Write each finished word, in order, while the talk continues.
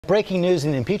breaking news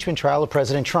in the impeachment trial of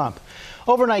President Trump.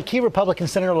 Overnight, key Republican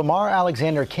Senator Lamar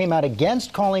Alexander came out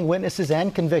against calling witnesses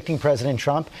and convicting President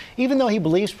Trump, even though he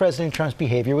believes President Trump's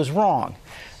behavior was wrong.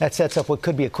 That sets up what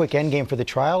could be a quick endgame for the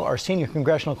trial. Our senior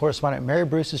congressional correspondent Mary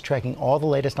Bruce is tracking all the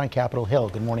latest on Capitol Hill.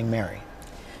 Good morning, Mary.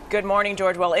 Good morning,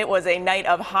 George. Well, it was a night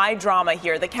of high drama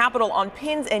here. The Capitol on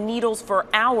pins and needles for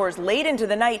hours late into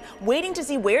the night, waiting to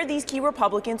see where these key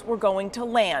Republicans were going to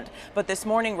land. But this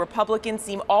morning, Republicans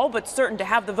seem all but certain to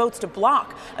have the votes to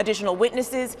block additional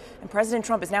witnesses, and President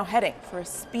Trump is now heading for a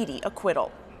speedy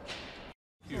acquittal.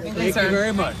 Thank you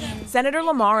very much. Senator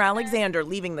Lamar Alexander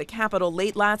leaving the Capitol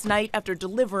late last night after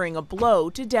delivering a blow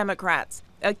to Democrats.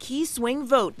 A key swing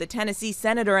vote, the Tennessee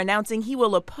senator announcing he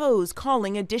will oppose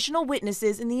calling additional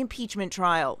witnesses in the impeachment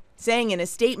trial, saying in a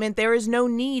statement there is no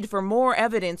need for more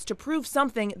evidence to prove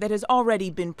something that has already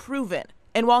been proven.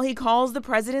 And while he calls the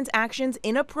president's actions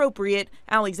inappropriate,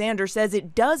 Alexander says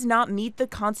it does not meet the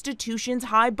Constitution's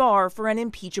high bar for an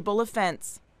impeachable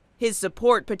offense. His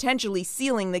support potentially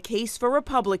sealing the case for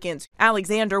Republicans.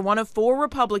 Alexander, one of 4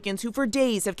 Republicans who for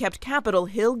days have kept Capitol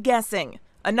Hill guessing.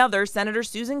 Another, Senator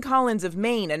Susan Collins of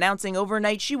Maine, announcing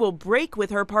overnight she will break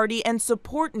with her party and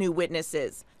support new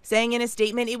witnesses, saying in a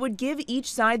statement it would give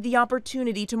each side the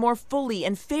opportunity to more fully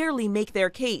and fairly make their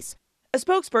case. A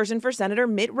spokesperson for Senator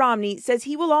Mitt Romney says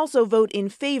he will also vote in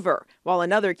favor, while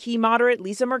another key moderate,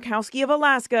 Lisa Murkowski of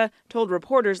Alaska, told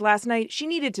reporters last night she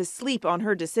needed to sleep on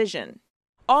her decision.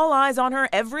 All eyes on her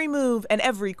every move and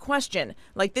every question,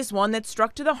 like this one that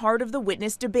struck to the heart of the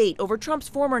witness debate over Trump's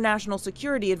former national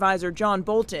security advisor John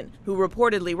Bolton, who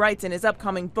reportedly writes in his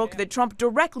upcoming book that Trump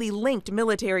directly linked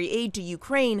military aid to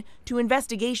Ukraine to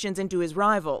investigations into his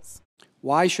rivals.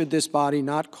 Why should this body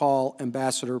not call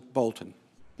Ambassador Bolton?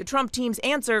 The Trump team's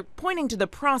answer pointing to the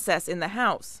process in the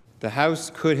House. The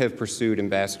House could have pursued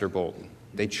Ambassador Bolton.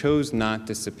 They chose not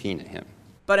to subpoena him.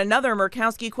 But another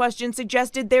Murkowski question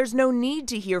suggested there's no need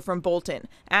to hear from Bolton,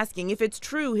 asking if it's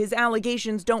true his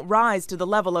allegations don't rise to the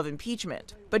level of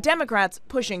impeachment. But Democrats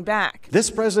pushing back. This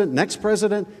president, next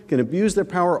president, can abuse their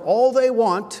power all they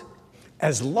want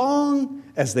as long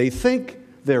as they think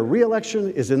their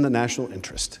reelection is in the national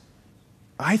interest.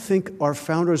 I think our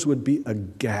founders would be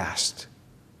aghast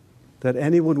that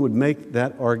anyone would make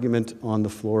that argument on the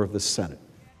floor of the Senate.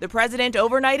 The president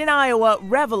overnight in Iowa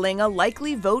reveling a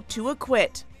likely vote to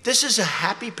acquit. This is a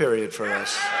happy period for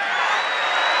us.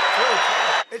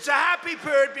 It's a happy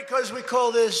period because we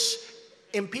call this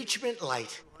impeachment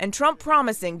light. And Trump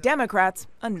promising Democrats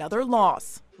another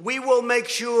loss. We will make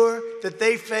sure that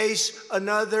they face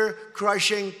another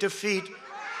crushing defeat,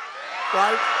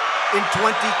 right, in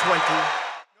 2020.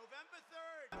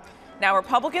 Now,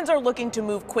 Republicans are looking to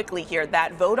move quickly here.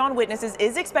 That vote on witnesses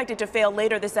is expected to fail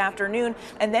later this afternoon,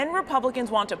 and then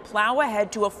Republicans want to plow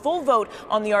ahead to a full vote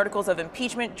on the articles of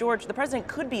impeachment. George, the president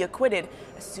could be acquitted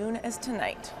as soon as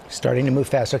tonight. Starting to move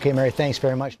fast. Okay, Mary, thanks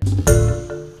very much.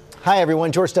 Hi,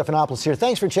 everyone. George Stephanopoulos here.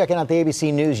 Thanks for checking out the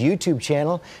ABC News YouTube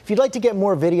channel. If you'd like to get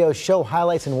more videos, show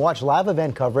highlights, and watch live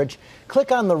event coverage,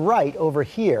 click on the right over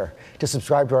here to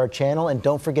subscribe to our channel. And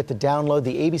don't forget to download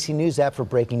the ABC News app for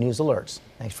breaking news alerts.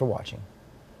 Thanks for watching.